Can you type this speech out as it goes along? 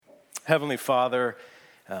Heavenly Father,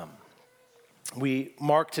 we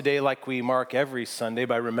mark today like we mark every Sunday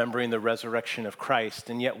by remembering the resurrection of Christ,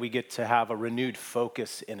 and yet we get to have a renewed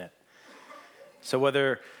focus in it. So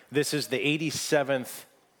whether this is the 87th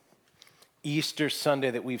Easter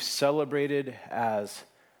Sunday that we've celebrated as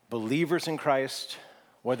believers in Christ,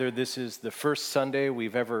 whether this is the first Sunday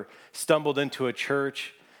we've ever stumbled into a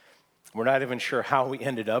church, we're not even sure how we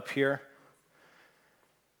ended up here.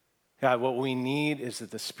 God, what we need is that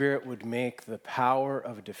the Spirit would make the power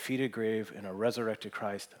of a defeated grave and a resurrected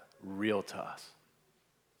Christ real to us.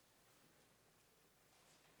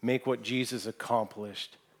 Make what Jesus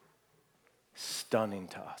accomplished stunning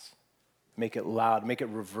to us. Make it loud, make it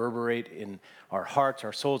reverberate in our hearts,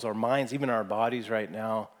 our souls, our minds, even our bodies right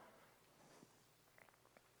now.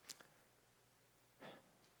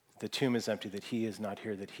 The tomb is empty, that he is not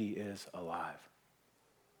here, that he is alive.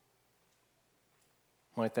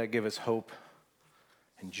 Might that give us hope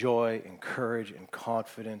and joy and courage and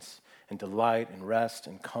confidence and delight and rest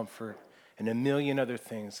and comfort and a million other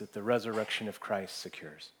things that the resurrection of Christ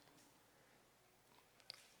secures.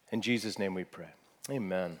 In Jesus' name we pray.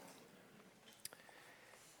 Amen.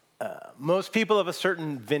 Most people of a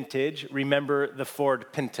certain vintage remember the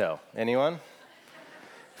Ford Pinto. Anyone?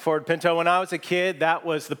 Ford Pinto. When I was a kid, that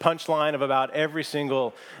was the punchline of about every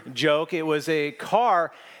single joke. It was a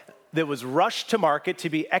car that was rushed to market to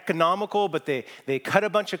be economical, but they cut a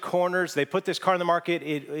bunch of corners. They put this car in the market.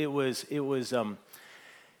 It was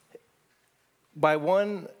by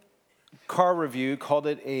one car review called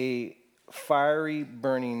it a fiery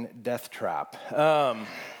burning death trap.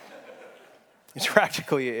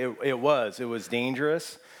 Practically it was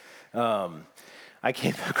dangerous. I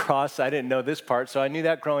didn't know this part, so I knew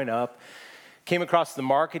that growing up. Came across the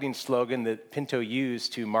marketing slogan that Pinto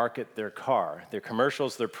used to market their car. Their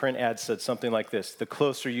commercials, their print ads said something like this: the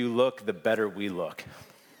closer you look, the better we look.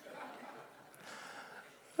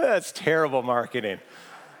 That's terrible marketing.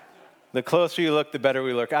 The closer you look, the better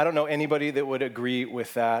we look. I don't know anybody that would agree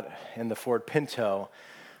with that in the Ford Pinto,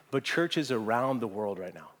 but churches around the world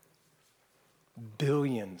right now,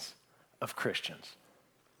 billions of Christians,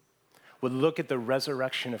 would look at the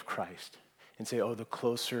resurrection of Christ and say, oh, the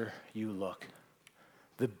closer you look,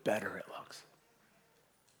 the better it looks.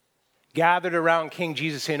 Gathered around King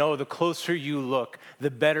Jesus saying, oh, the closer you look,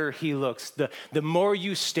 the better he looks. The more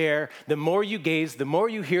you stare, the more you gaze, the more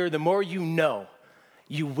you hear, the more you know,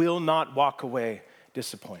 you will not walk away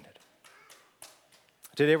disappointed.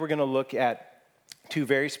 Today we're going to look at two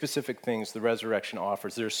very specific things the resurrection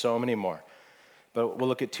offers. There's so many more, but we'll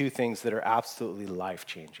look at two things that are absolutely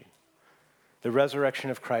life-changing. The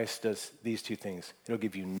resurrection of Christ does these two things. It'll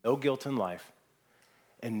give you no guilt in life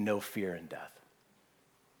and no fear in death.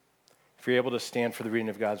 If you're able to stand for the reading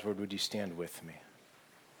of God's word, would you stand with me?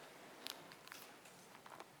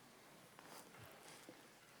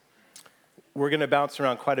 We're going to bounce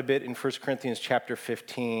around quite a bit in 1 Corinthians chapter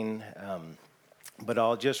 15, but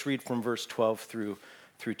I'll just read from verse 12 through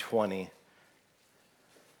 20.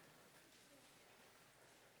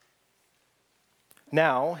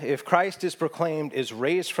 Now, if Christ is proclaimed is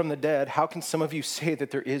raised from the dead, how can some of you say that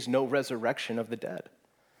there is no resurrection of the dead?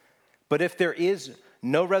 But if there is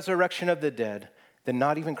no resurrection of the dead, then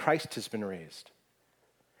not even Christ has been raised.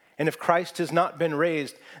 And if Christ has not been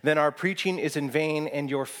raised, then our preaching is in vain and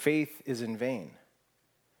your faith is in vain.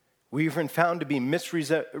 We've been found to be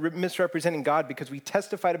misrepresenting God because we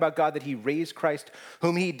testified about God that he raised Christ,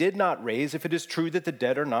 whom he did not raise, if it is true that the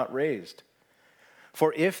dead are not raised.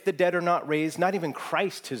 For if the dead are not raised, not even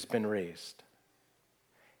Christ has been raised.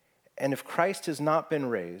 And if Christ has not been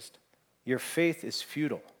raised, your faith is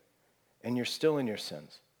futile, and you're still in your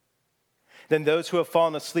sins. Then those who have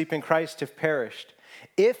fallen asleep in Christ have perished.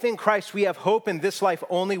 If in Christ we have hope in this life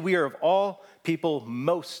only, we are of all people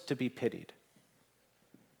most to be pitied.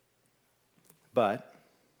 But,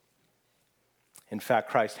 in fact,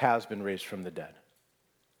 Christ has been raised from the dead,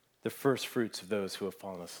 the first fruits of those who have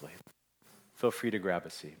fallen asleep. Feel free to grab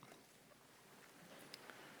a seat.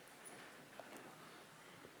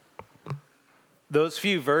 Those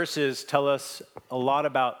few verses tell us a lot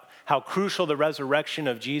about how crucial the resurrection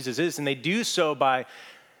of Jesus is, and they do so by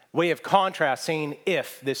way of contrast, saying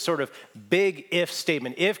if, this sort of big if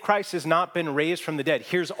statement. If Christ has not been raised from the dead,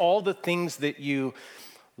 here's all the things that you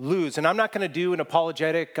lose. And I'm not going to do an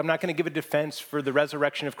apologetic. I'm not going to give a defense for the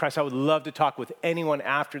resurrection of Christ. I would love to talk with anyone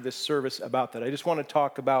after this service about that. I just want to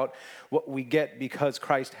talk about what we get because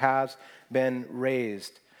Christ has been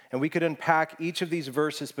raised. And we could unpack each of these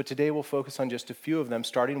verses, but today we'll focus on just a few of them,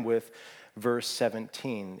 starting with verse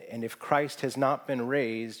 17. And if Christ has not been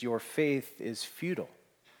raised, your faith is futile,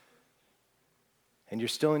 and you're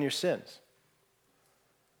still in your sins.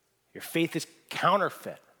 Your faith is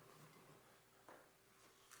counterfeit,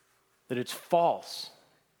 that it's false,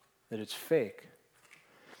 that it's fake.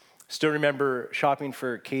 Still remember shopping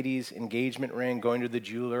for Katie's engagement ring, going to the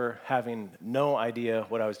jeweler, having no idea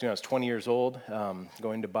what I was doing. I was 20 years old,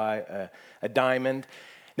 going to buy a diamond.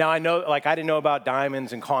 Now I know, I didn't know about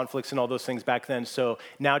diamonds and conflicts and all those things back then, so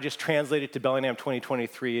now just translate it to Bellingham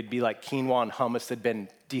 2023, it'd be like quinoa and hummus that had been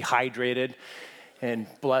dehydrated and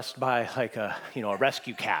blessed by a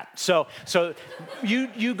rescue cat. So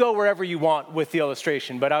you go wherever you want with the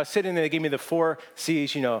illustration. But I was sitting there, they gave me the 4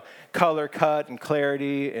 C's, color, cut, and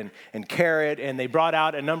clarity, and carat, and they brought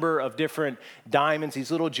out a number of different diamonds,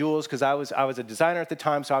 these little jewels, because I was a designer at the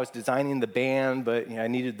time, so I was designing the band, but I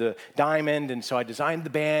needed the diamond, and so I designed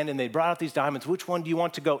the band, and they brought out these diamonds. Which one do you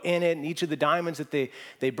want to go in it? And each of the diamonds that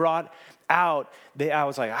they brought out, I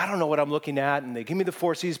was like, I don't know what I'm looking at, and they give me the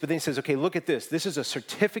 4 C's, but then he says, okay, look at this. This is a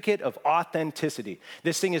certificate of authenticity.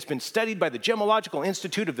 This thing has been studied by the Gemological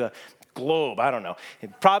Institute of the globe. I don't know.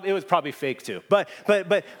 It was probably fake too, but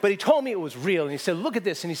he told me it was real, and he said, look at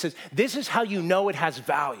this, and he says, this is how you know it has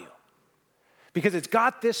value, because it's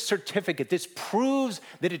got this certificate. This proves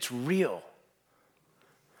that it's real.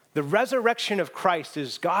 The resurrection of Christ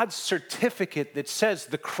is God's certificate that says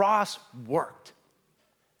the cross worked.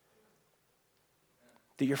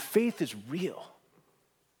 That your faith is real.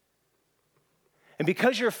 And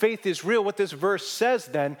because your faith is real, what this verse says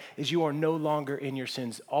then is you are no longer in your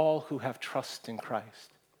sins. All who have trust in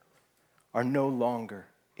Christ are no longer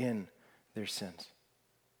in their sins.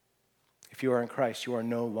 If you are in Christ, you are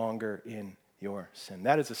no longer in your sin.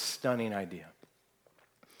 That is a stunning idea.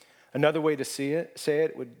 Another way to say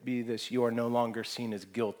it would be this: you are no longer seen as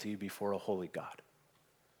guilty before a holy God.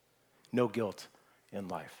 No guilt in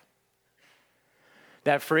life.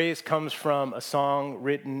 That phrase comes from a song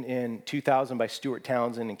written in 2000 by Stuart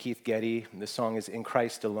Townsend and Keith Getty. This song is In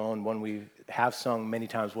Christ Alone, one we have sung many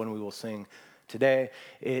times, one we will sing today.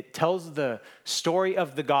 It tells the story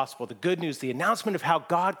of the gospel, the good news, the announcement of how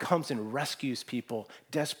God comes and rescues people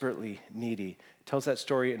desperately needy. It tells that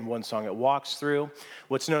story in one song. It walks through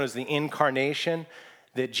what's known as the incarnation,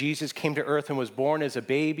 that Jesus came to earth and was born as a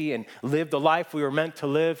baby and lived the life we were meant to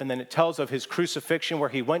live. And then it tells of his crucifixion, where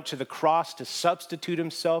he went to the cross to substitute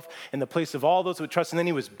himself in the place of all those who would trust. And then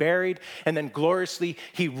he was buried, and then gloriously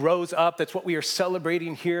he rose up. That's what we are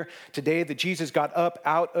celebrating here today, that Jesus got up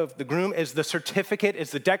out of the grave as the certificate,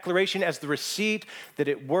 as the declaration, as the receipt that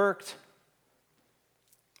it worked.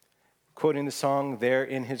 Quoting the song, there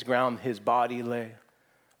in his ground his body lay,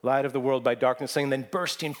 light of the world by darkness slain, then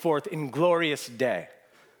bursting forth in glorious day.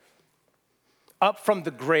 Up from the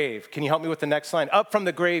grave, can you help me with the next line? Up from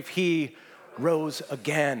the grave, he rose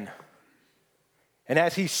again. And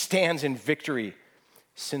as he stands in victory,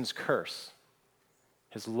 sin's curse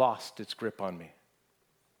has lost its grip on me.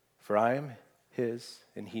 For I am his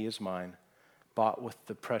and he is mine, bought with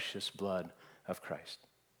the precious blood of Christ.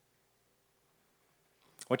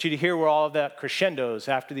 I want you to hear where all of that crescendos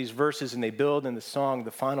after these verses, and they build in the song.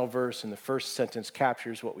 The final verse in the first sentence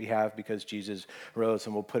captures what we have because Jesus rose,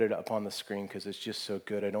 and we'll put it up on the screen because it's just so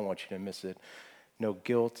good. I don't want you to miss it. No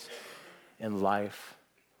guilt in life,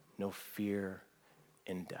 no fear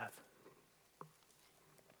in death.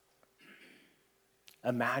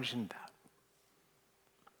 Imagine that.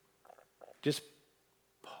 Just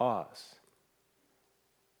pause.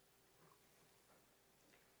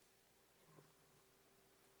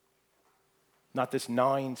 Not this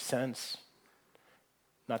gnawing sense,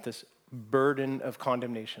 not this burden of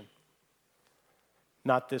condemnation,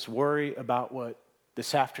 not this worry about what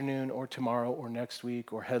this afternoon or tomorrow or next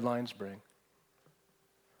week or headlines bring.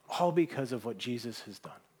 All because of what Jesus has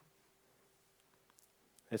done.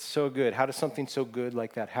 It's so good. How does something so good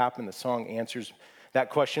like that happen? The song answers that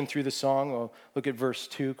question through the song. We'll look at verse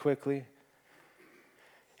 2 quickly.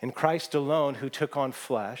 In Christ alone, who took on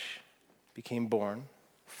flesh, became born,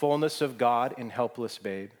 fullness of God in helpless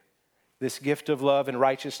babe, this gift of love and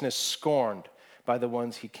righteousness scorned by the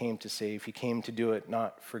ones he came to save. He came to do it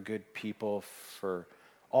not for good people, for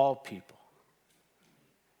all people.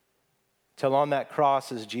 Till on that cross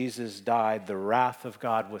as Jesus died, the wrath of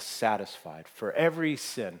God was satisfied. For every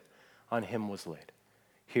sin on him was laid.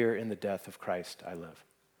 Here in the death of Christ I live.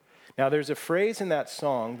 Now there's a phrase in that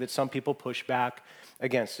song that some people push back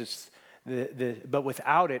against. But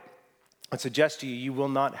without it, I suggest to you, you will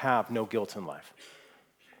not have no guilt in life.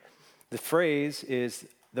 The phrase is,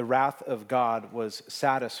 the wrath of God was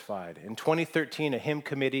satisfied. In 2013, a hymn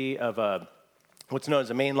committee of what's known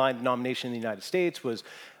as a mainline denomination in the United States was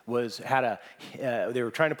they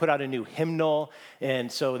were trying to put out a new hymnal,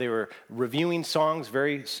 and so they were reviewing songs,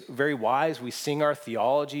 very, very wise. We sing our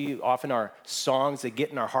theology, often our songs, they get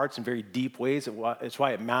in our hearts in very deep ways. It's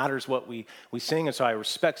why it matters what we sing, and so I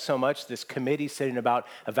respect so much this committee sitting about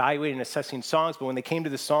evaluating and assessing songs, but when they came to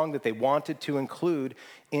the song that they wanted to include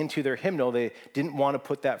into their hymnal, they didn't want to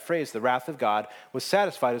put that phrase, the wrath of God was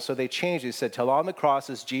satisfied, and so they changed it. They said, till on the cross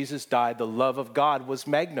as Jesus died, the love of God was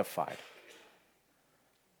magnified.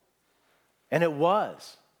 And it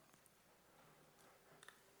was.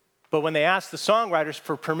 But when they asked the songwriters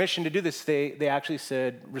for permission to do this, they actually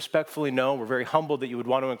said, respectfully, no, we're very humbled that you would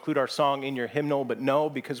want to include our song in your hymnal, but no,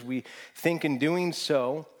 because we think in doing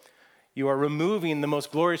so, you are removing the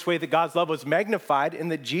most glorious way that God's love was magnified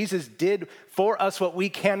and that Jesus did for us what we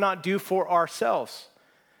cannot do for ourselves.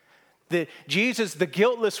 That Jesus, the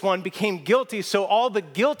guiltless one, became guilty so all the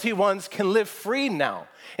guilty ones can live free now.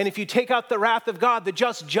 And if you take out the wrath of God, the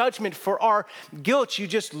just judgment for our guilt, you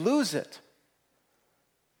just lose it.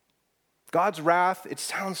 God's wrath, it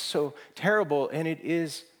sounds so terrible, and it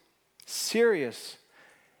is serious.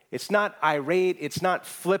 It's not irate, it's not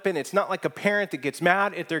flippant, it's not like a parent that gets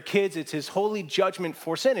mad at their kids. It's his holy judgment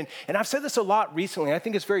for sin. And I've said this a lot recently, and I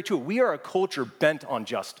think it's very true. We are a culture bent on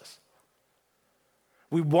justice.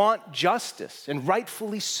 We want justice, and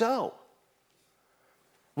rightfully so.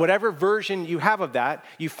 Whatever version you have of that,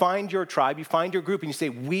 you find your tribe, you find your group, and you say,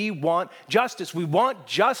 we want justice. We want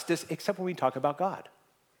justice, except when we talk about God.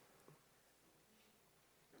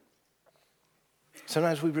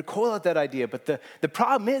 Sometimes we recoil at that idea, but the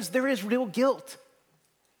problem is there is real guilt.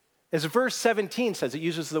 As verse 17 says, it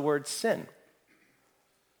uses the word sin.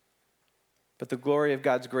 But the glory of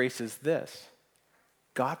God's grace is this: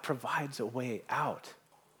 God provides a way out.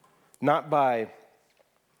 Not by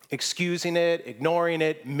excusing it, ignoring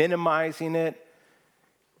it, minimizing it,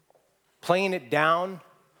 playing it down,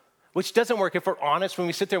 which doesn't work if we're honest. When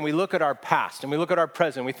we sit there and we look at our past and we look at our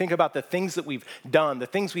present, we think about the things that we've done, the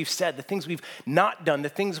things we've said, the things we've not done, the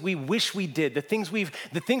things we wish we did, the things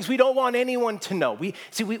we don't want anyone to know.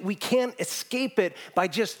 We can't escape it by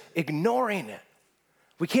just ignoring it.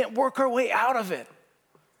 We can't work our way out of it.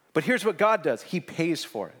 But here's what God does. He pays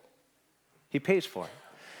for it. He pays for it.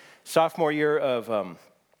 Sophomore year of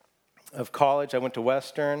college, I went to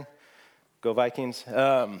Western. Go Vikings.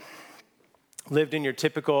 Lived in your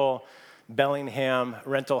typical Bellingham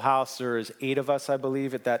rental house. There was 8 of us, I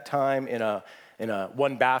believe, at that time in a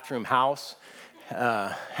one-bathroom house.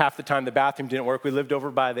 Half the time the bathroom didn't work. We lived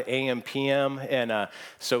over by the AM, PM, and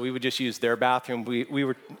so we would just use their bathroom.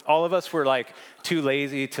 All of us were like too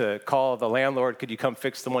lazy to call the landlord, could you come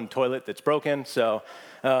fix the one toilet that's broken? So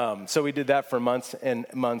we did that for months and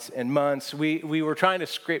months and months. We were trying to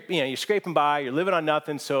scrape, you're scraping by, you're living on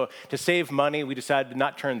nothing. So to save money, we decided to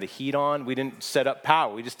not turn the heat on. We didn't set up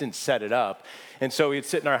power. We just didn't set it up. And so we'd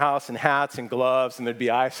sit in our house in hats and gloves, and there'd be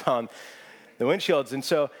ice on the windshields. And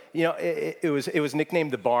so, it was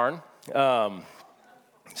nicknamed the barn.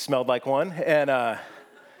 Smelled like one. And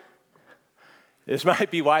this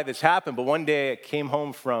might be why this happened, but one day I came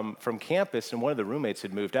home from campus and one of the roommates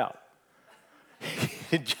had moved out.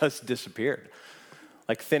 It just disappeared,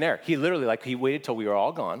 like thin air. He literally, he waited till we were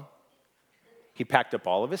all gone. He packed up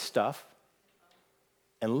all of his stuff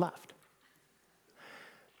and left.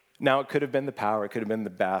 Now, it could have been the power, it could have been the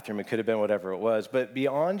bathroom, it could have been whatever it was, but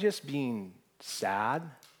beyond just being sad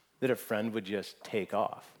that a friend would just take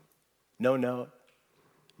off, no note,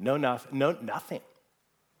 nothing,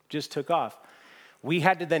 just took off. We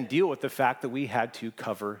had to then deal with the fact that we had to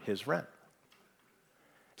cover his rent.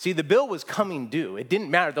 See, the bill was coming due. It didn't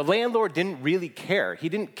matter. The landlord didn't really care. He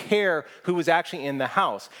didn't care who was actually in the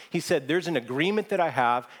house. He said, there's an agreement that I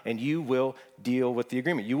have, and you will deal with the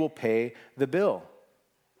agreement. You will pay the bill.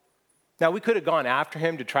 Now, we could have gone after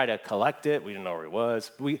him to try to collect it. We didn't know where he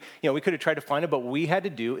was. We could have tried to find it, but what we had to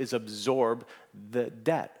do is absorb the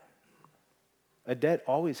debt. A debt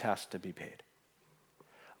always has to be paid,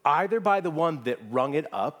 either by the one that rung it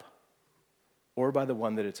up or by the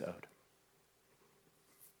one that it's owed.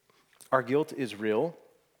 Our guilt is real,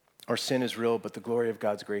 our sin is real, but the glory of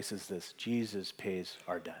God's grace is this: Jesus pays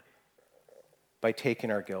our debt by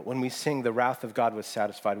taking our guilt. When we sing the wrath of God was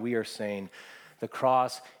satisfied, we are saying the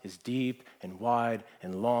cross is deep and wide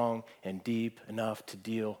and long and deep enough to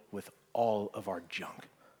deal with all of our junk,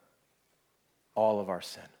 all of our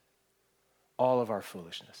sin, all of our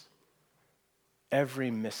foolishness,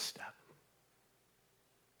 every misstep.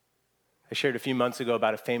 I shared a few months ago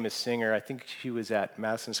about a famous singer. I think she was at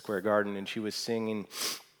Madison Square Garden, and she was singing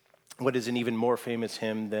what is an even more famous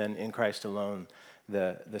hymn than In Christ Alone,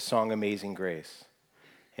 the song Amazing Grace.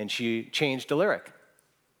 And she changed a lyric.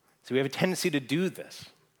 So we have a tendency to do this.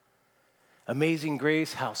 Amazing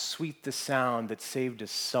grace, how sweet the sound that saved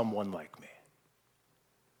someone like me.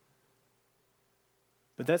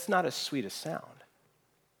 But that's not as sweet a sound.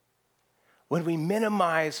 When we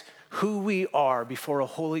minimize who we are before a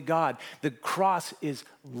holy God, the cross is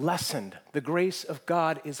lessened. The grace of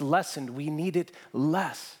God is lessened. We need it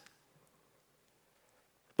less.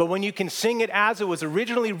 But when you can sing it as it was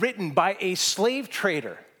originally written by a slave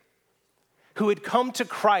trader who had come to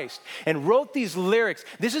Christ and wrote these lyrics,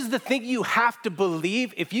 this is the thing you have to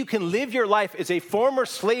believe if you can live your life as a former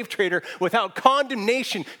slave trader without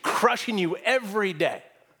condemnation crushing you every day.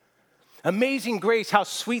 Amazing grace, how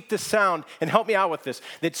sweet the sound, and help me out with this,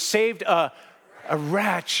 that saved a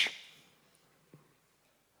wretch.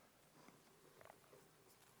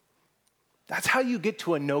 That's how you get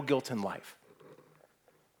to a no guilt in life.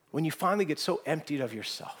 When you finally get so emptied of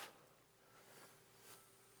yourself.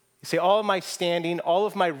 You say, all of my standing, all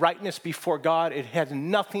of my rightness before God, it has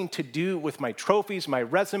nothing to do with my trophies, my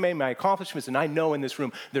resume, my accomplishments. And I know in this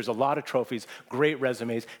room, there's a lot of trophies, great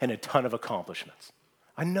resumes, and a ton of accomplishments.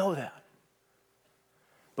 I know that.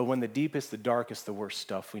 But when the deepest, the darkest, the worst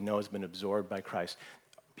stuff we know has been absorbed by Christ,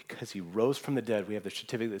 because he rose from the dead, we have the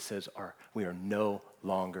certificate that says we are no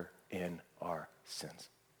longer in our sins.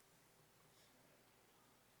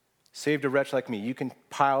 Saved a wretch like me, you can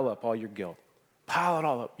pile up all your guilt. Pile it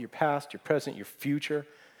all up, your past, your present, your future,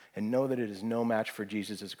 and know that it is no match for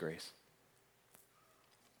Jesus' grace.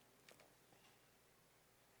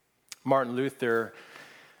 Martin Luther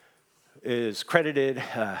is credited,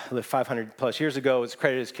 lived 500 plus years ago, is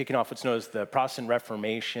credited as kicking off what's known as the Protestant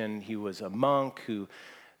Reformation. He was a monk who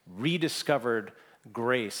rediscovered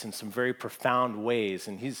grace in some very profound ways.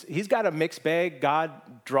 And he's got a mixed bag. God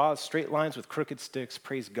draws straight lines with crooked sticks.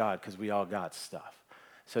 Praise God, because we all got stuff.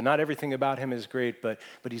 So not everything about him is great, but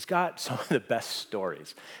he's got some of the best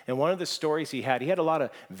stories. And one of the stories he had a lot of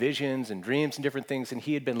visions and dreams and different things, and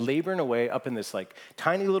he had been laboring away up in this like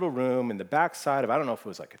tiny little room in the backside of, I don't know if it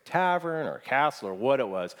was like a tavern or a castle or what it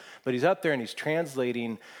was, but he's up there and he's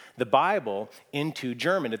translating the Bible into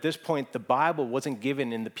German. At this point, the Bible wasn't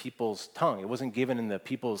given in the people's tongue. It wasn't given in the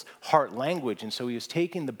people's heart language. And so he was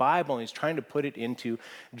taking the Bible and he's trying to put it into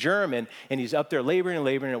German. And he's up there laboring and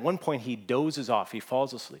laboring. And at one point, he dozes off. He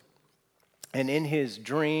falls asleep. And in his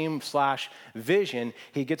dream/vision,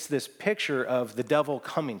 he gets this picture of the devil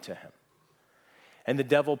coming to him. And the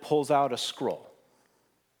devil pulls out a scroll.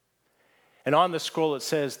 And on the scroll, it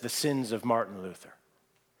says, "The sins of Martin Luther."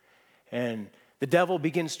 And the devil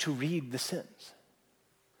begins to read the sins.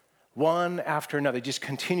 One after another. He just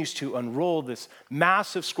continues to unroll this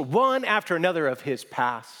massive scroll, one after another of his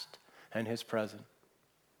past and his present.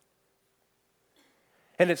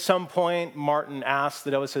 And at some point, Martin asks, the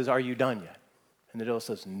devil says, "Are you done yet?" And the devil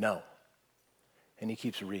says, "No." And he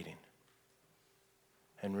keeps reading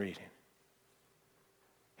and reading.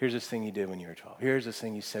 Here's this thing you did when you were 12. Here's this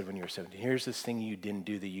thing you said when you were 17. Here's this thing you didn't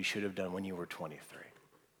do that you should have done when you were 23.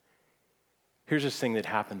 Here's this thing that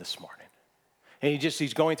happened this morning. And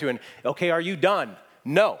he's going through and, "Okay, are you done?"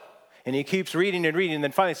 "No." And he keeps reading and reading and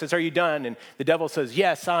then finally says, "Are you done?" And the devil says,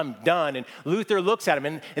 "Yes, I'm done." And Luther looks at him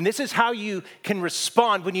and this is how you can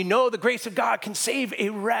respond when you know the grace of God can save a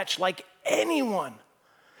wretch like anyone.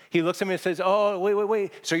 He looks at me and says, "Oh,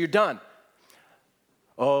 wait. So you're done?"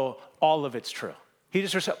 "Oh, all of it's true." He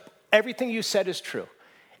just says, "Everything you said is true.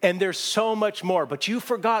 And there's so much more, but you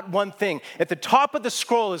forgot one thing. At the top of the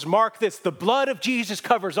scroll is marked this: the blood of Jesus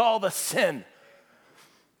covers all the sin.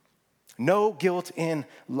 No guilt in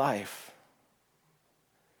life."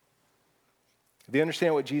 If you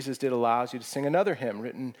understand what Jesus did allows you to sing another hymn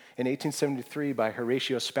written in 1873 by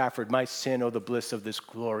Horatio Spafford, "My sin, oh the bliss of this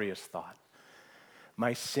glorious thought.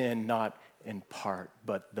 My sin not in part,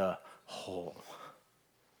 but the whole.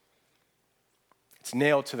 It's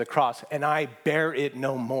nailed to the cross, and I bear it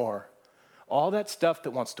no more." All that stuff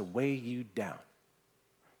that wants to weigh you down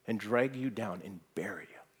and drag you down and bury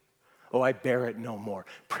you. Oh, I bear it no more.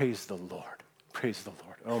 Praise the Lord. Praise the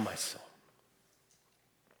Lord. Oh, my soul.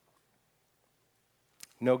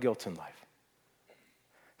 No guilt in life.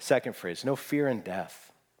 Second phrase, no fear in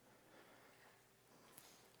death.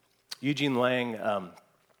 Eugene Lang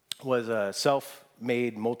was a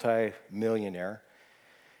self-made multi-millionaire.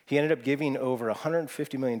 He ended up giving over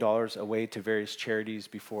 $150 million away to various charities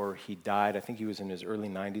before he died. I think he was in his early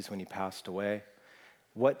 90s when he passed away.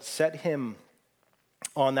 What set him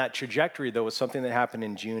on that trajectory, though, was something that happened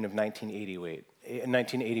in June of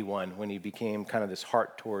 1981, when he became kind of this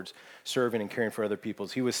heart towards serving and caring for other people.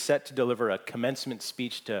 He was set to deliver a commencement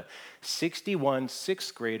speech to 61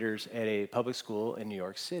 sixth graders at a public school in New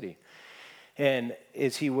York City. And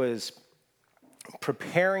as he was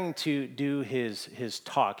preparing to do his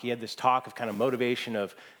talk. He had this talk of kind of motivation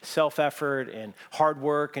of self-effort and hard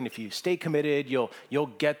work, and if you stay committed, you'll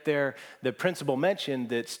get there. The principal mentioned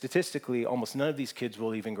that statistically, almost none of these kids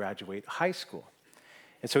will even graduate high school.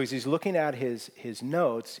 And so as he's looking at his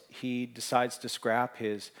notes, he decides to scrap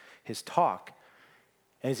his talk.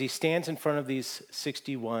 And as he stands in front of these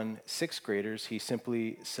 61 sixth graders, he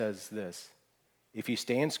simply says this: "If you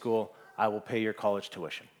stay in school, I will pay your college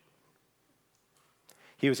tuition."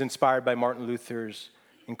 He was inspired by Martin Luther's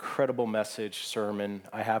incredible message, sermon,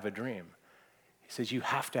 "I Have a Dream." He says, you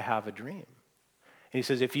have to have a dream. And he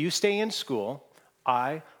says, if you stay in school,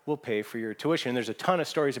 I will pay for your tuition. And there's a ton of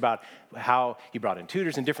stories about how he brought in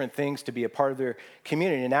tutors and different things to be a part of their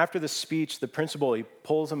community. And after the speech, the principal, he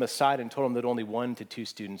pulls him aside and told him that only 1 to 2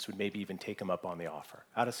 students would maybe even take him up on the offer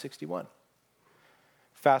out of 61.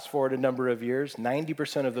 Fast forward a number of years,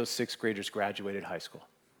 90% of those sixth graders graduated high school.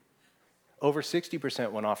 Over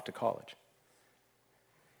 60% went off to college.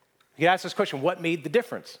 You can ask this question: what made the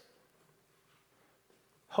difference?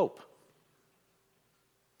 Hope.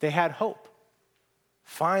 They had hope.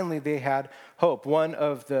 Finally, they had hope. One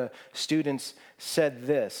of the students said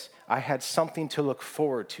this: I had something to look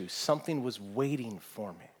forward to. Something was waiting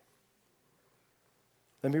for me.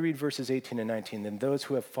 Let me read verses 18 and 19. Then those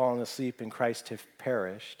who have fallen asleep in Christ have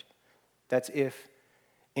perished. That's if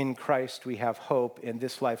in Christ we have hope. In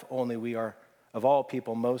this life only we are, of all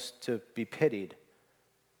people, most to be pitied.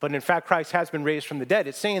 But in fact, Christ has been raised from the dead.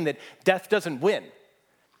 It's saying that death doesn't win.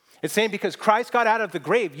 It's saying because Christ got out of the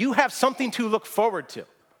grave, you have something to look forward to.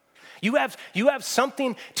 You have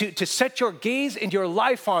something to set your gaze and your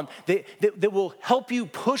life on that will help you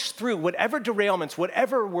push through whatever derailments,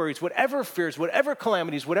 whatever worries, whatever fears, whatever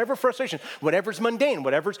calamities, whatever frustrations, whatever's mundane,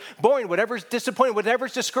 whatever's boring, whatever's disappointing,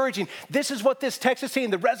 whatever's discouraging. This is what this text is saying.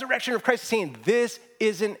 The resurrection of Christ is saying this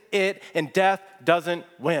isn't it, and death doesn't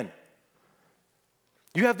win.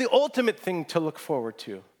 You have the ultimate thing to look forward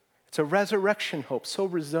to. It's a resurrection hope so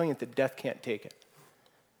resilient that death can't take it.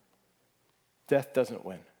 Death doesn't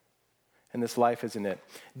win. And this life isn't it.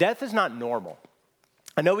 Death is not normal.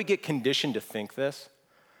 I know we get conditioned to think this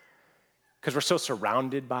because we're so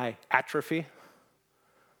surrounded by atrophy.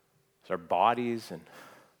 It's our bodies.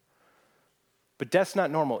 But death's not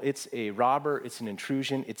normal. It's a robber. It's an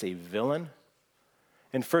intrusion. It's a villain.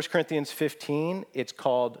 In 1 Corinthians 15, it's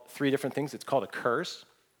called 3 different things. It's called a curse.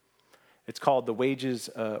 It's called the wages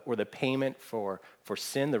or the payment for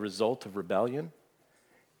sin, the result of rebellion.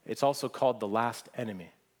 It's also called the last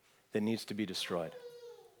enemy that needs to be destroyed.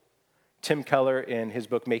 Tim Keller, in his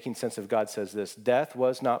book, Making Sense of God, says this: death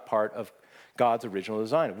was not part of God's original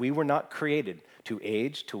design. We were not created to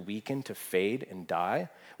age, to weaken, to fade, and die.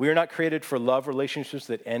 We are not created for love relationships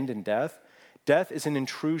that end in death. Death is an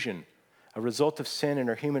intrusion, a result of sin, and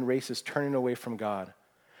our human race is turning away from God.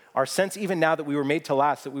 Our sense, even now that we were made to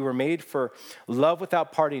last, that we were made for love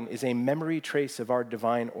without parting, is a memory trace of our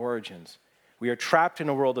divine origins. We are trapped in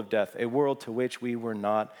a world of death, a world to which we were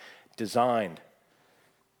not designed.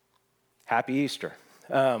 Happy Easter.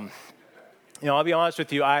 I'll be honest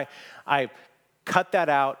with you. I cut that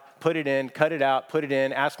out, put it in, cut it out, put it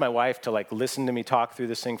in, asked my wife to listen to me talk through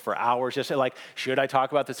this thing for hours, just should I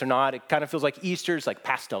talk about this or not? It kind of feels like Easter's like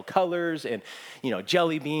pastel colors and,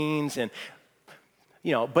 jelly beans and,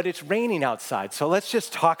 but it's raining outside, so let's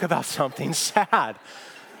just talk about something sad.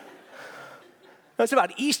 It's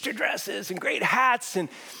about Easter dresses and great hats and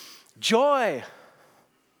joy.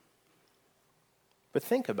 But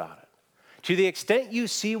think about it. To the extent you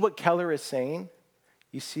see what Keller is saying,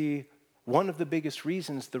 you see one of the biggest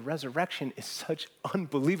reasons the resurrection is such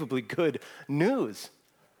unbelievably good news.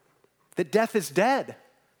 That death is dead.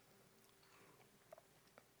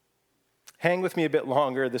 Hang with me a bit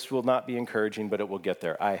longer. This will not be encouraging, but it will get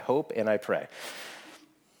there. I hope and I pray.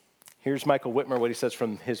 Here's Michael Whitmer, what he says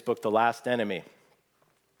from his book, The Last Enemy.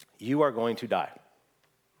 You are going to die.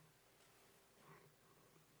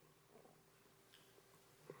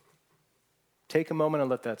 Take a moment and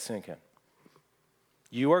let that sink in.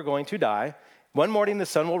 You are going to die. One morning the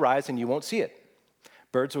sun will rise and you won't see it.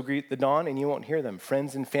 Birds will greet the dawn and you won't hear them.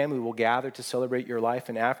 Friends and family will gather to celebrate your life,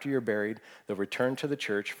 and after you're buried, they'll return to the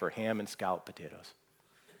church for ham and scalloped potatoes.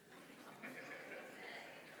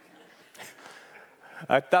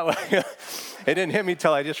 I thought it didn't hit me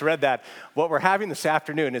till I just read that. What we're having this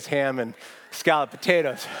afternoon is ham and scalloped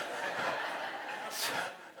potatoes.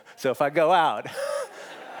 So if I go out,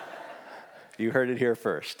 you heard it here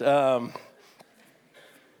first. And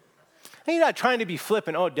you're not trying to be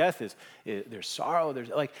flippant. Oh, death is there's sorrow.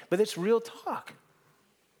 But it's real talk.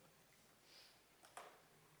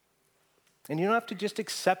 And you don't have to just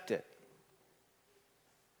accept it.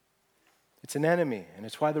 It's an enemy, and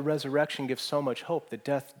it's why the resurrection gives so much hope that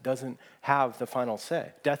death doesn't have the final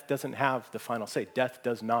say. Death doesn't have the final say. Death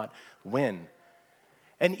does not win.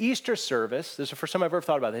 An Easter service, this is the first time I've ever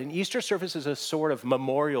thought about it, an Easter service is a sort of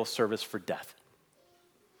memorial service for death.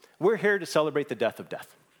 We're here to celebrate the death of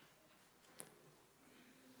death.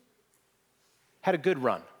 Had a good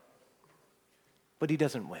run, but he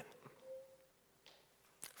doesn't win.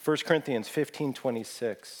 1 Corinthians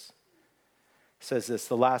 15:26 says this,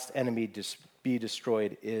 the last enemy to be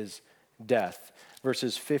destroyed is death.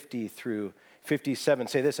 Verses 50 through 57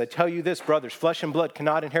 say this, I tell you this, brothers, flesh and blood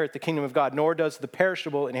cannot inherit the kingdom of God, nor does the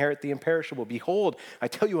perishable inherit the imperishable. Behold, I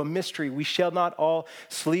tell you a mystery. We shall not all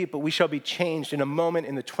sleep, but we shall be changed in a moment,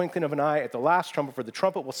 in the twinkling of an eye, at the last trumpet, for the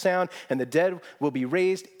trumpet will sound, and the dead will be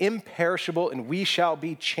raised imperishable, and we shall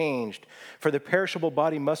be changed. For the perishable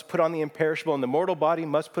body must put on the imperishable, and the mortal body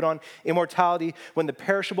must put on immortality. When the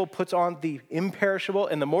perishable puts on the imperishable,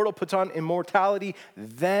 and the mortal puts on immortality,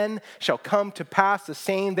 then shall come to pass the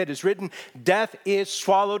saying that is written, death is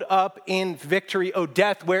swallowed up in victory. O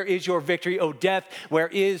death, where is your victory? O death, where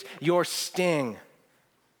is your sting?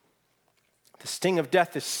 The sting of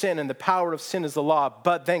death is sin, and the power of sin is the law.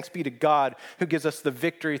 But thanks be to God who gives us the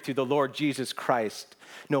victory through the Lord Jesus Christ.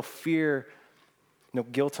 No fear, no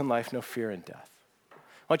guilt in life, no fear in death. I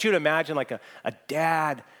want you to imagine like a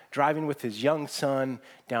dad driving with his young son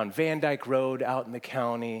down Van Dyke Road out in the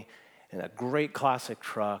county in a great classic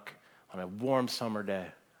truck on a warm summer day.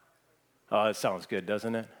 Oh, it sounds good,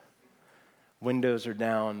 doesn't it? Windows are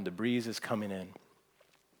down, the breeze is coming in.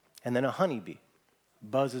 And then a honeybee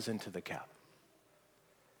buzzes into the cab.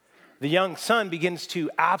 The young son begins to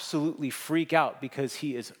absolutely freak out because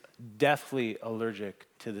he is deathly allergic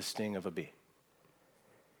to the sting of a bee.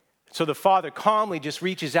 So the father calmly just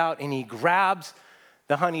reaches out and he grabs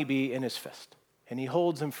the honeybee in his fist and he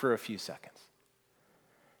holds him for a few seconds.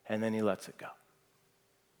 And then he lets it go.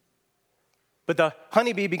 But the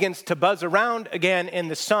honeybee begins to buzz around again, and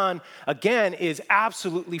the son, again, is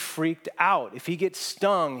absolutely freaked out. If he gets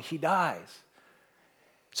stung, he dies.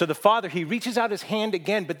 So the father, he reaches out his hand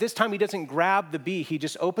again, but this time he doesn't grab the bee. He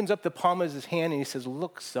just opens up the palm of his hand and he says,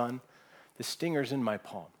 look, son, the stinger's in my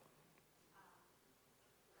palm.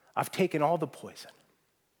 I've taken all the poison.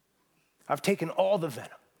 I've taken all the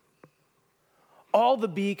venom. All the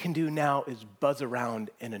bee can do now is buzz around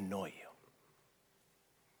and annoy you.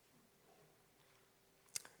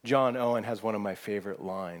 John Owen has one of my favorite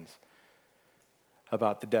lines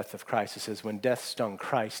about the death of Christ. It says, when death stung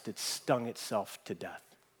Christ, it stung itself to death.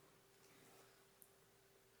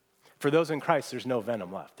 For those in Christ, there's no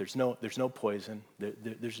venom left. There's no poison.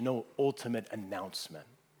 There's no ultimate announcement.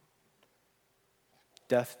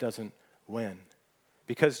 Death doesn't win.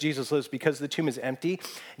 Because Jesus lives, because the tomb is empty,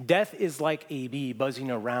 death is like a bee buzzing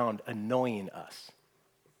around, annoying us.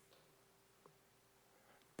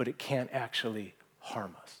 But it can't actually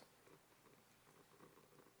harm us.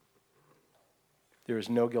 There is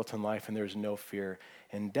no guilt in life and there is no fear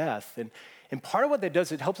in death. And part of what that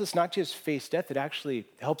does, it helps us not just face death, it actually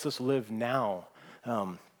helps us live now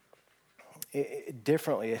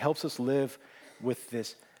differently. It helps us live with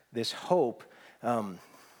this hope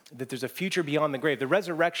that there's a future beyond the grave. The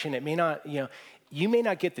resurrection, it may not, you may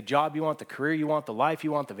not get the job you want, the career you want, the life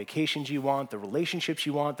you want, the vacations you want, the relationships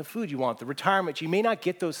you want, the food you want, the retirement. You may not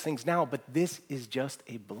get those things now, but this is just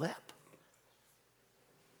a blip.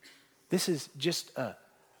 This is just a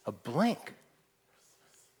blink.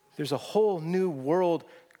 There's a whole new world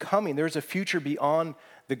coming. There's a future beyond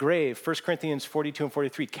the grave. 1 Corinthians 42 and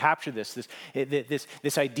 43 capture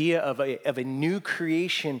this idea of a new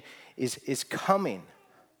creation is coming.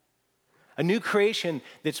 A new creation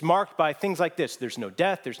that's marked by things like this. There's no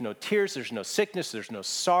death, there's no tears, there's no sickness, there's no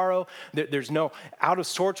sorrow, there's no out of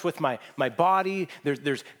sorts with my body.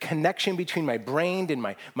 There's connection between my brain and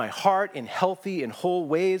my heart in healthy and whole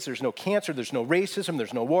ways. There's no cancer, there's no racism,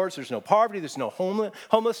 there's no wars, there's no poverty, there's no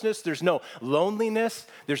homelessness, there's no loneliness,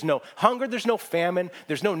 there's no hunger, there's no famine,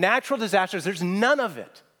 there's no natural disasters, there's none of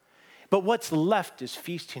it. But what's left is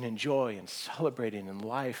feasting and joy and celebrating and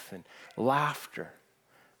life and laughter.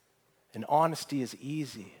 And honesty is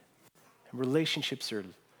easy. And relationships are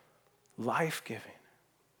life-giving.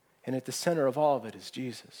 And at the center of all of it is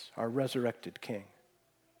Jesus, our resurrected King.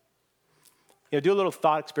 Do a little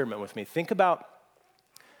thought experiment with me. Think about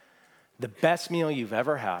the best meal you've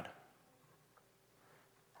ever had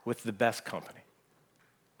with the best company.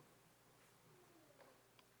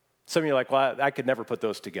 Some of you are like, well, I could never put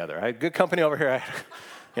those together. I had good company over here.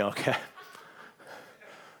 Okay.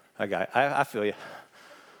 I feel you.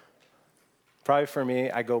 Probably for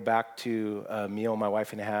me, I go back to a meal my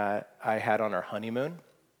wife and I had on our honeymoon.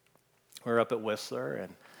 We were up at Whistler,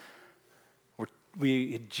 and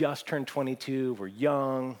We had just turned 22, we're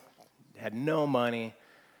young, had no money,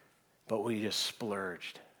 but we just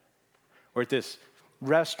splurged. We're at this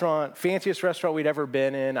restaurant, fanciest restaurant we'd ever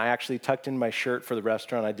been in. I actually tucked in my shirt for the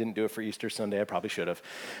restaurant. I didn't do it for Easter Sunday. I probably should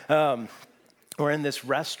have. We're in this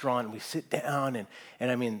restaurant, we sit down,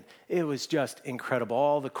 and I mean, it was just incredible.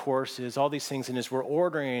 All the courses, all these things, and as we're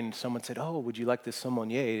ordering, someone said, "Oh, would you like this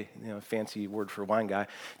sommelier," fancy word for wine guy,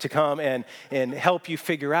 to come and help you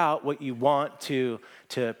figure out what you want to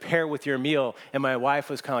pair with your meal? And my wife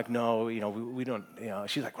was kind of like, "No, we don't,"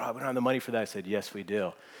 she's like, "Rob, we don't have the money for that." I said, "Yes, we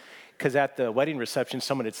do." Because at the wedding reception,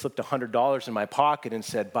 someone had slipped $100 in my pocket and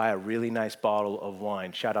said, "Buy a really nice bottle of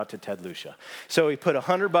wine." Shout out to Ted Lucia. So he put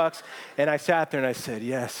 $100, and I sat there and I said,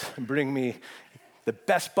 "Yes, bring me the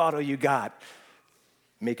best bottle you got.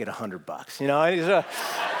 Make it $100."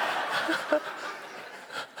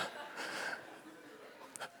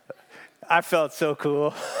 I felt so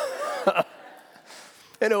cool.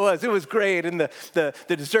 And it was great. And the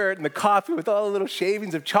dessert and the coffee with all the little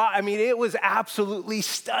shavings of chocolate. I mean, it was absolutely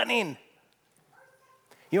stunning.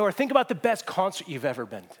 Or think about the best concert you've ever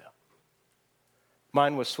been to.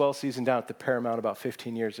 Mine was Swell Season down at the Paramount about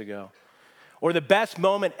 15 years ago. Or the best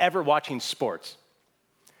moment ever watching sports.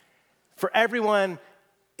 For everyone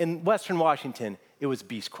in Western Washington, it was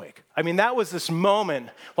Beastquake. I mean, that was this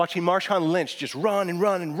moment watching Marshawn Lynch just run and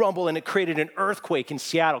rumble, and it created an earthquake in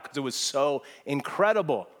Seattle because it was so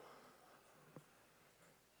incredible.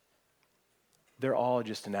 They're all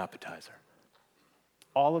just an appetizer.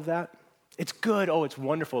 All of that, it's good. Oh, it's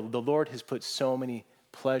wonderful. The Lord has put so many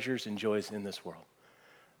pleasures and joys in this world,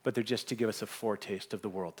 but they're just to give us a foretaste of the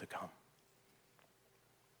world to come.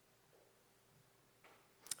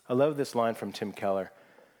 I love this line from Tim Keller.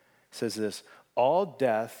 It says this: "All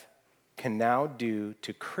death can now do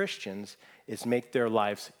to Christians is make their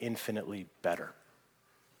lives infinitely better."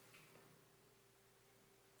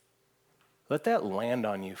 Let that land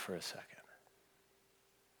on you for a second.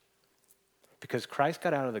 Because Christ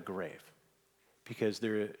got out of the grave, because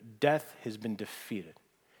their death has been defeated,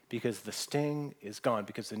 because the sting is gone,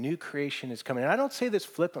 because the new creation is coming. And I don't say this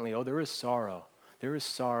flippantly. Oh, there is sorrow. There is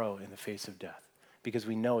sorrow in the face of death, because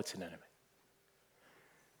we know it's an enemy.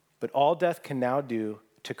 But all death can now do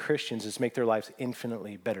to Christians is make their lives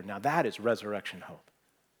infinitely better. Now that is resurrection hope.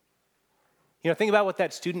 Think about what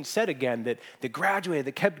that student said again, that graduated,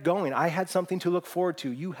 that kept going. I had something to look forward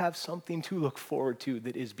to. You have something to look forward to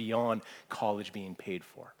that is beyond college being paid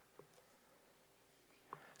for.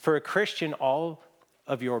 For a Christian, all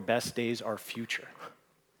of your best days are future.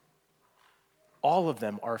 All of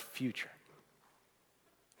them are future.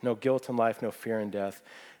 No guilt in life, no fear in death.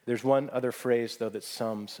 There's one other phrase, though, that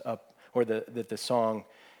sums up, or that the song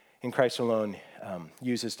In Christ Alone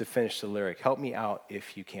uses to finish the lyric. Help me out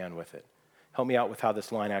if you can with it. Help me out with how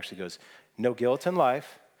this line actually goes. No guilt in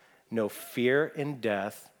life, no fear in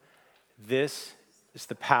death. This is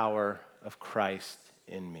the power of Christ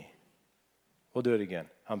in me. We'll do it again.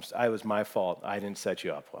 It was my fault. I didn't set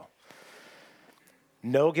you up well.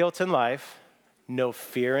 No guilt in life, no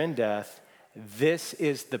fear in death. This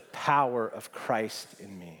is the power of Christ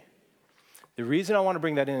in me. The reason I want to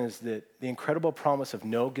bring that in is that the incredible promise of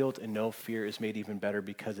no guilt and no fear is made even better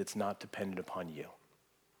because it's not dependent upon you.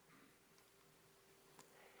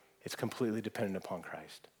 It's completely dependent upon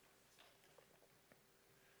Christ.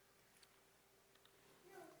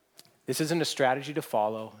 This isn't a strategy to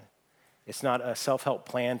follow. It's not a self-help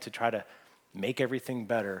plan to try to make everything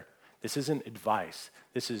better. This isn't advice.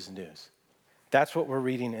 This is news. That's what we're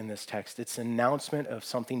reading in this text. It's an announcement of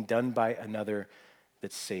something done by another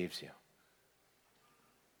that saves you.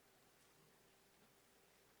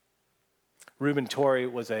 Reuben Torrey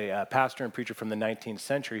was a pastor and preacher from the 19th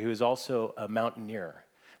century who was also a mountaineer.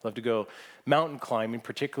 Loved to go mountain climbing,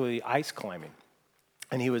 particularly ice climbing.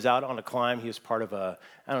 And he was out on a climb. He was part of I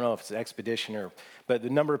don't know if it's an expedition but the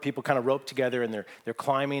number of people kind of roped together and they're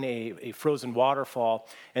climbing a frozen waterfall.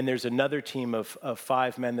 And there's another team of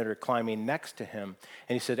 5 men that are climbing next to him.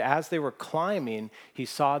 And he said, as they were climbing, he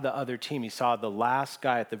saw the other team. He saw the last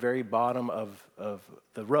guy at the very bottom of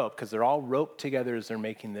the rope, because they're all roped together as they're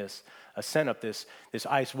making this ascent up this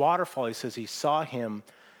ice waterfall. He says he saw him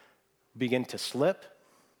begin to slip.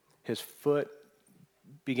 His foot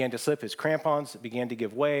began to slip, his crampons began to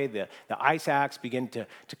give way, the ice axe began to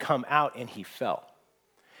come out, and he fell.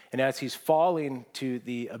 And as he's falling to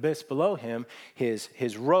the abyss below him, his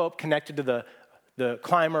rope connected to the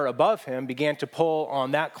climber above him began to pull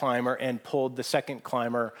on that climber and pulled the second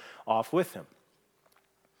climber off with him.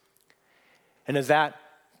 And as that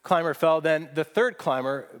climber fell, then the third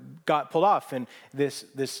climber got pulled off, and this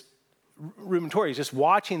Reuben Torrey is just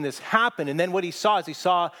watching this happen. And then what he saw is he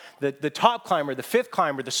saw the top climber, the fifth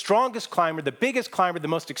climber, the strongest climber, the biggest climber, the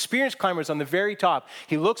most experienced climber is on the very top.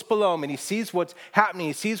 He looks below him and he sees what's happening.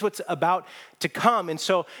 He sees what's about to come. And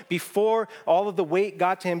so before all of the weight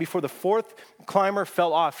got to him, before the fourth climber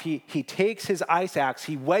fell off, he takes his ice axe,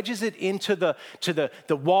 he wedges it into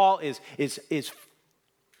the wall, is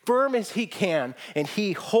firm as he can, and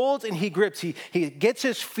he holds and he grips. He gets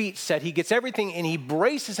his feet set, he gets everything, and he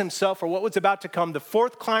braces himself for what was about to come. The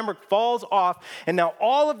fourth climber falls off, and now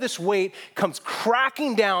all of this weight comes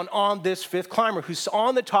cracking down on this fifth climber who's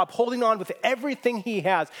on the top, holding on with everything he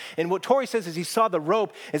has. And what Torrey says is he saw the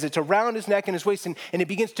rope as it's around his neck and his waist, and it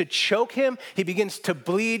begins to choke him. He begins to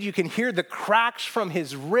bleed. You can hear the cracks from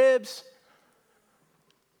his ribs.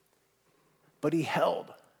 But he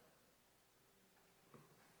held.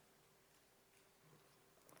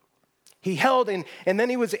 He held, and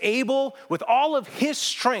then he was able, with all of his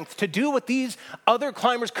strength, to do what these other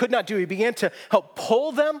climbers could not do. He began to help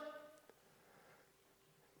pull them,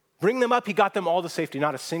 bring them up. He got them all to safety.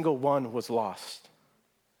 Not a single one was lost.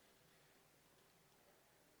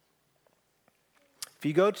 If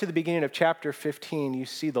you go to the beginning of chapter 15, you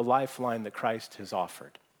see the lifeline that Christ has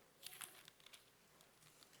offered.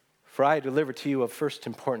 For I delivered to you of first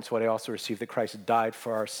importance what I also received, that Christ died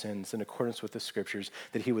for our sins in accordance with the Scriptures,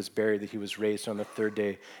 that he was buried, that he was raised on the third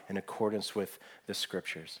day in accordance with the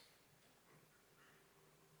Scriptures.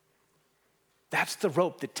 That's the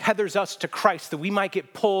rope that tethers us to Christ, that we might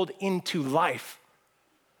get pulled into life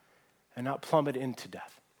and not plummet into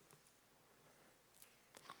death.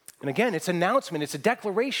 And again, it's an announcement, it's a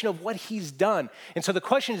declaration of what he's done. And so the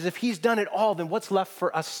question is, if he's done it all, then what's left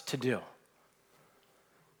for us to do?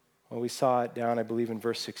 Well, we saw it down, I believe, in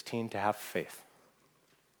verse 16, to have faith.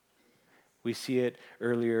 We see it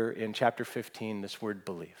earlier in chapter 15, this word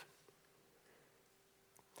believe.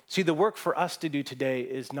 See, the work for us to do today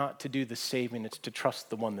is not to do the saving, it's to trust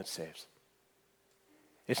the one that saves.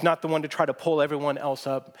 It's not the one to try to pull everyone else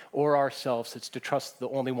up or ourselves. It's to trust the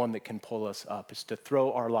only one that can pull us up. It's to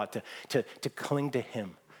throw our lot, to cling to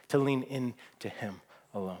him, to lean into him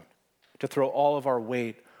alone, to throw all of our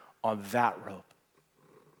weight on that rope.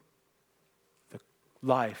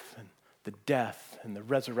 Life and the death and the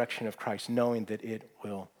resurrection of Christ, knowing that it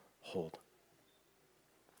will hold.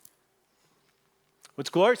 What's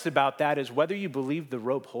glorious about that is whether you believe the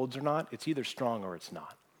rope holds or not, it's either strong or it's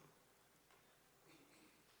not.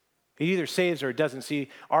 It either saves or it doesn't. See,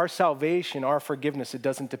 our salvation, our forgiveness, it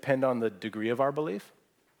doesn't depend on the degree of our belief.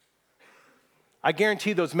 I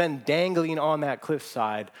guarantee those men dangling on that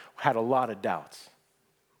cliffside had a lot of doubts.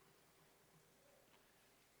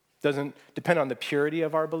 Doesn't depend on the purity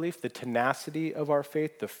of our belief, the tenacity of our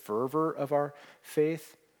faith, the fervor of our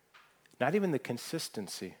faith, not even the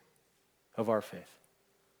consistency of our faith,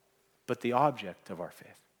 but the object of our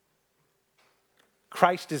faith.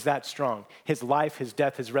 Christ is that strong. His life, his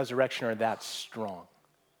death, his resurrection are that strong.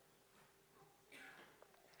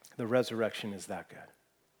 The resurrection is that good.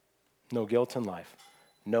 No guilt in life,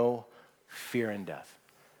 no fear in death.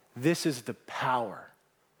 This is the power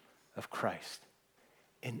of Christ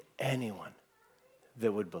in anyone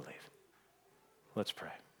that would believe. Let's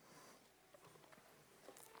pray.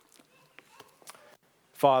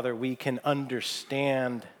 Father, we can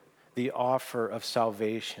understand the offer of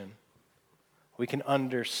salvation. We can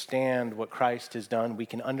understand what Christ has done. We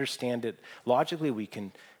can understand it logically. We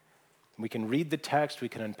can read the text. We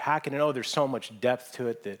can unpack it. And there's so much depth to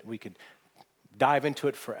it that we could dive into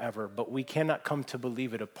it forever. But we cannot come to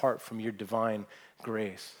believe it apart from your divine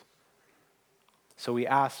grace. So we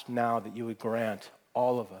ask now that you would grant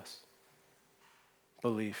all of us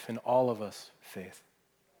belief and all of us faith.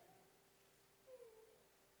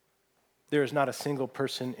 There is not a single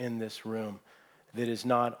person in this room that is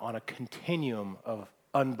not on a continuum of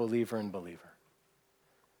unbeliever and believer.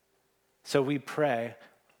 So we pray,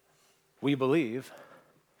 we believe,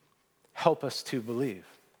 help us to believe.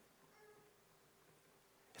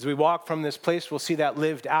 As we walk from this place, we'll see that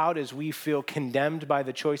lived out as we feel condemned by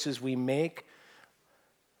the choices we make.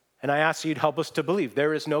 And I ask you to help us to believe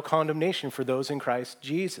there is no condemnation for those in Christ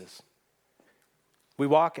Jesus. We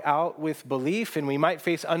walk out with belief, and we might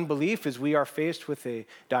face unbelief as we are faced with a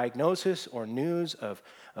diagnosis or news of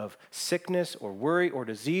sickness or worry or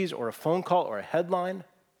disease or a phone call or a headline.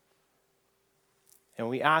 And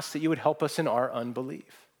we ask that you would help us in our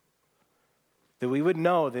unbelief. That we would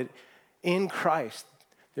know that in Christ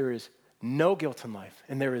there is no guilt in life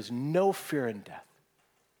and there is no fear in death.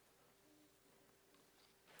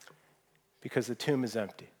 Because the tomb is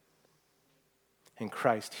empty. In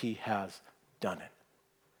Christ, he has done it.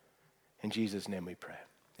 In Jesus' name we pray.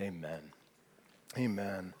 Amen.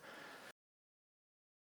 Amen.